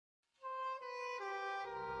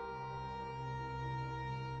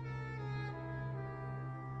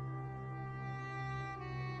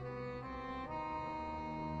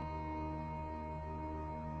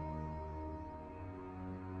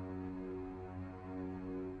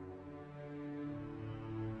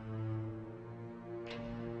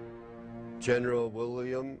General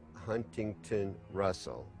William Huntington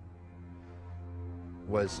Russell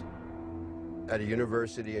was at a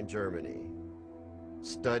university in Germany,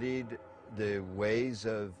 studied the ways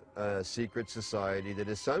of a secret society that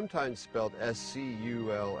is sometimes spelled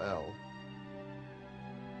S-C-U-L-L,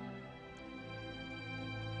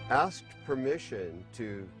 asked permission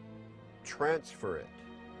to transfer it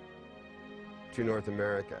to North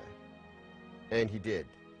America, and he did.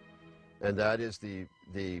 And that is the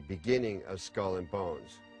beginning of Skull and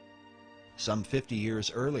Bones. Some 50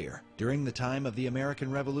 years earlier, during the time of the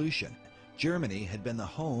American Revolution, Germany had been the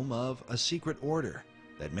home of a secret order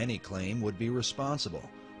that many claim would be responsible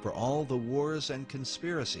for all the wars and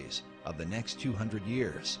conspiracies of the next 200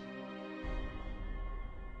 years.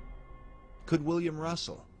 Could William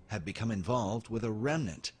Russell have become involved with a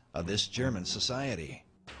remnant of this German society?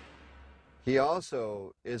 He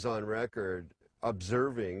also is on record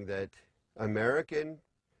observing that American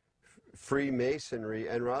Freemasonry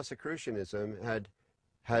and Rosicrucianism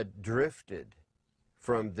had drifted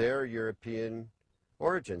from their European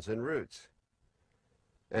origins and roots.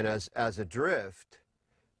 And as a drift,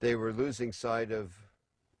 they were losing sight of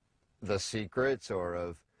the secrets or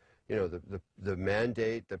of, you know, the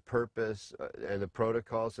mandate, the purpose, and the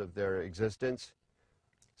protocols of their existence.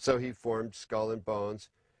 So he formed Skull and Bones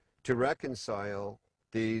to reconcile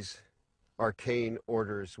these arcane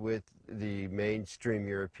orders with the mainstream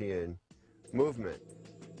European movement.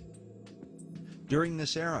 During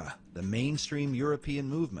this era, the mainstream European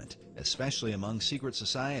movement, especially among secret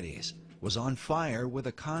societies, was on fire with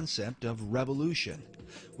a concept of revolution,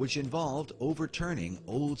 which involved overturning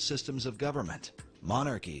old systems of government,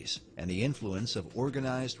 monarchies, and the influence of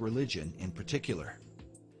organized religion in particular.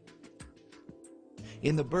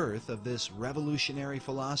 In the birth of this revolutionary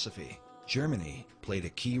philosophy, Germany played a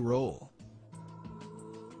key role.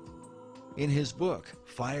 In his book,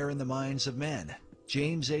 Fire in the Minds of Men,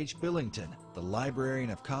 James H. Billington, the Librarian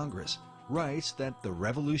of Congress, writes that the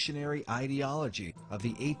revolutionary ideology of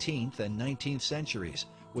the 18th and 19th centuries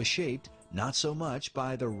was shaped not so much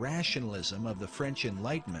by the rationalism of the French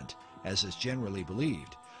Enlightenment, as is generally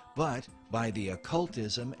believed, but by the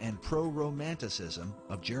occultism and pro-romanticism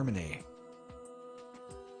of Germany.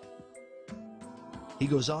 He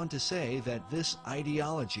goes on to say that this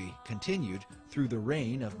ideology continued through the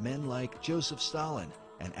reign of men like Joseph Stalin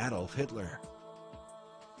and Adolf Hitler.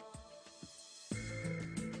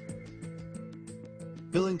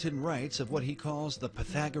 Billington writes of what he calls the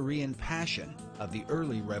Pythagorean passion of the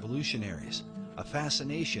early revolutionaries, a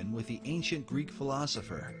fascination with the ancient Greek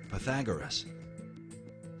philosopher Pythagoras.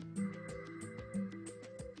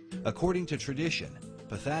 According to tradition,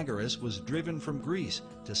 Pythagoras was driven from Greece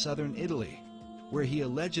to southern Italy, where he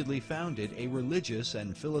allegedly founded a religious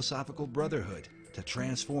and philosophical brotherhood to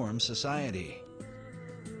transform society.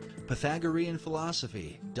 Pythagorean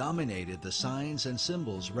philosophy dominated the signs and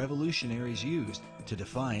symbols revolutionaries used to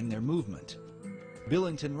define their movement.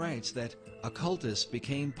 Billington writes that occultists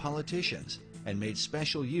became politicians and made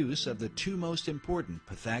special use of the two most important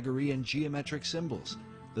Pythagorean geometric symbols,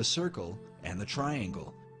 the circle and the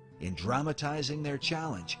triangle, in dramatizing their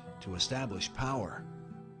challenge to establish power.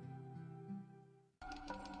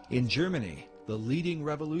 In Germany, the leading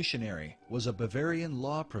revolutionary was a Bavarian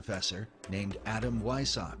law professor named Adam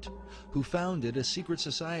Weishaupt, who founded a secret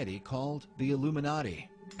society called the Illuminati.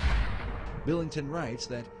 Billington writes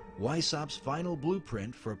that Weishaupt's final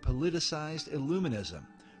blueprint for politicized Illuminism,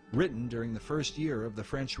 written during the first year of the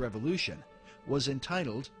French Revolution, was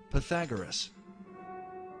entitled Pythagoras.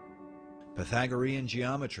 Pythagorean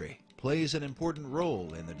geometry plays an important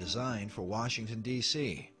role in the design for Washington,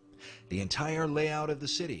 D.C. The entire layout of the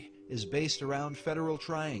city is based around Federal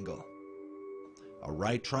Triangle, a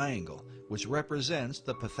right triangle which represents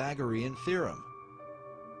the Pythagorean theorem.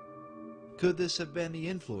 Could this have been the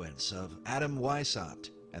influence of Adam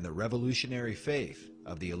Weishaupt and the revolutionary faith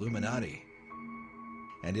of the Illuminati?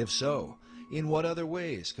 And if so, in what other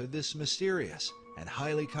ways could this mysterious and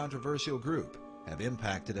highly controversial group have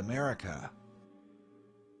impacted America?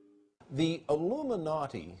 The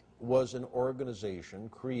Illuminati was an organization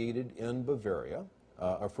created in Bavaria.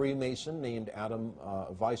 A Freemason named Adam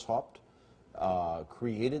Weishaupt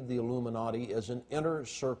created the Illuminati as an inner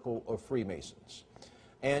circle of Freemasons.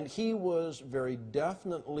 And he was very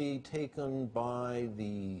definitely taken by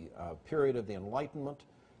the period of the Enlightenment.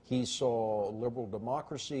 He saw liberal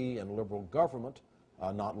democracy and liberal government,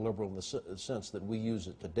 not liberal in the sense that we use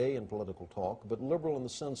it today in political talk, but liberal in the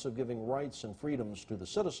sense of giving rights and freedoms to the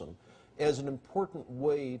citizen, as an important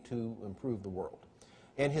way to improve the world.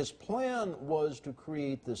 And his plan was to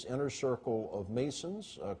create this inner circle of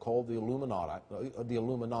Masons called the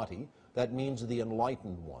Illuminati. That means the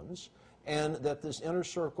enlightened ones. and that this inner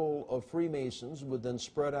circle of Freemasons would then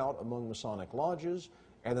spread out among Masonic lodges,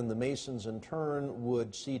 and then the Masons in turn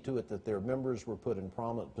would see to it that their members were put in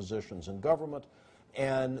prominent positions in government,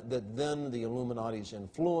 and that then the Illuminati's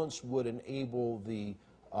influence would enable the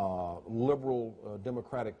liberal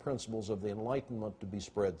democratic principles of the Enlightenment to be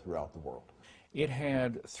spread throughout the world. It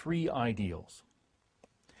had three ideals: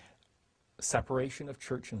 separation of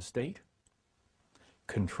church and state,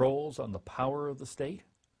 controls on the power of the state,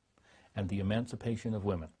 and the emancipation of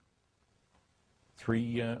women.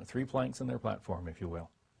 Three planks in their platform, if you will.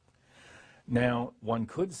 Now, one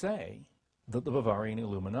could say that the Bavarian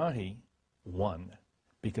Illuminati won,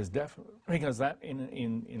 because that,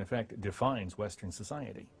 in effect, defines Western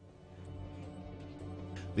society.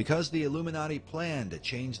 Because the Illuminati plan to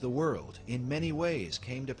change the world in many ways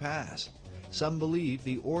came to pass, some believe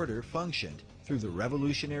the order functioned through the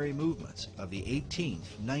revolutionary movements of the 18th,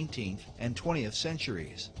 19th, and 20th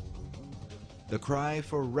centuries. The cry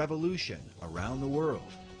for revolution around the world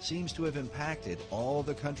seems to have impacted all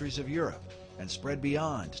the countries of Europe and spread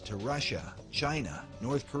beyond to Russia, China,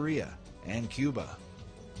 North Korea, and Cuba.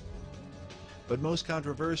 But most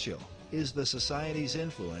controversial is the society's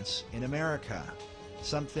influence in America,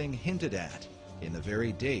 something hinted at in the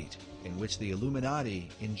very date in which the Illuminati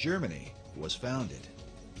in Germany was founded.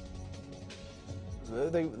 I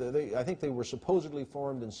think they were supposedly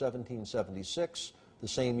formed in 1776, the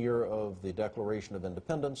same year of the Declaration of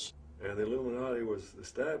Independence. And the Illuminati was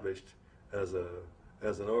established as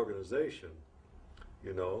an organization,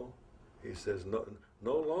 you know. He says,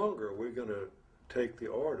 no longer are we going to take the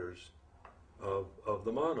orders of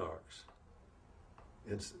the monarchs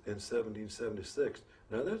in 1776.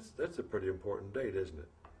 Now that's a pretty important date, isn't it?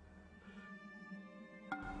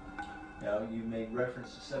 Now, you made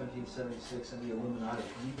reference to 1776 and the Illuminati.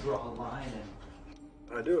 Can you draw a line?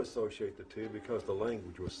 And I do associate the two because the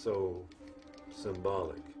language was so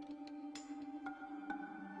symbolic.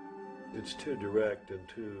 It's too direct and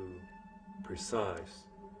too precise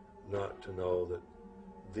not to know that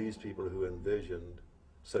these people who envisioned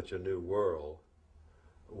such a new world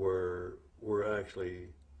were actually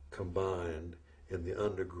combined in the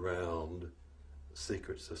underground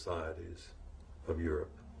secret societies of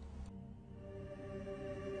Europe.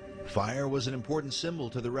 Fire was an important symbol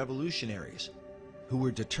to the revolutionaries, who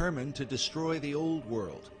were determined to destroy the old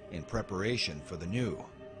world in preparation for the new.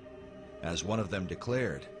 As one of them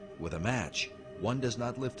declared, with a match, one does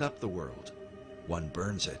not lift up the world, one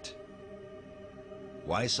burns it.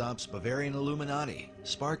 Weishaupt's Bavarian Illuminati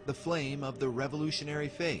sparked the flame of the revolutionary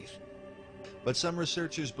faith, but some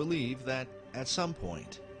researchers believe that at some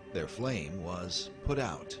point their flame was put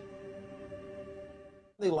out.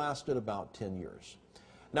 They lasted about 10 years.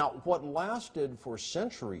 Now, what lasted for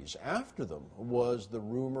centuries after them was the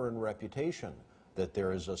rumor and reputation that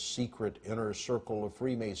there is a secret inner circle of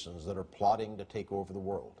Freemasons that are plotting to take over the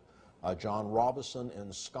world. John Robison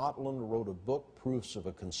in Scotland wrote a book, Proofs of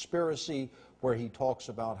a Conspiracy, where he talks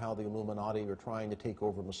about how the Illuminati are trying to take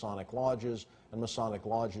over Masonic lodges, and Masonic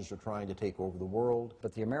lodges are trying to take over the world.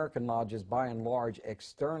 But the American lodges, by and large,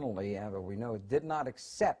 externally, as we know, did not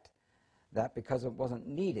accept that because it wasn't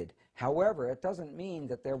needed. However, it doesn't mean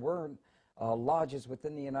that there weren't lodges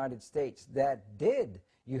within the United States that did.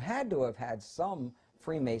 You had to have had some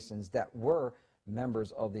Freemasons that were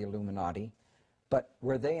members of the Illuminati, but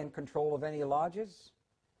were they in control of any lodges?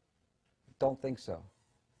 Don't think so,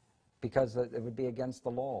 because it would be against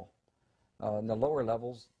the law. In the lower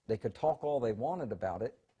levels, they could talk all they wanted about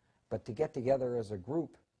it, but to get together as a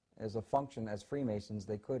group, as a function, as Freemasons,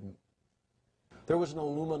 they couldn't. There was an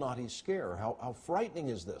Illuminati scare. How frightening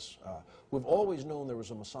is this? We've always known there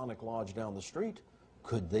was a Masonic lodge down the street.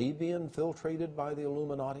 Could they be infiltrated by the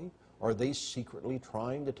Illuminati? Are they secretly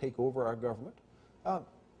trying to take over our government?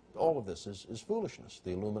 All of this is foolishness.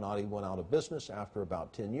 The Illuminati went out of business after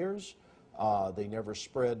about 10 years. They never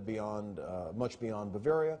spread beyond, much beyond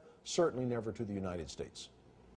Bavaria, certainly never to the United States.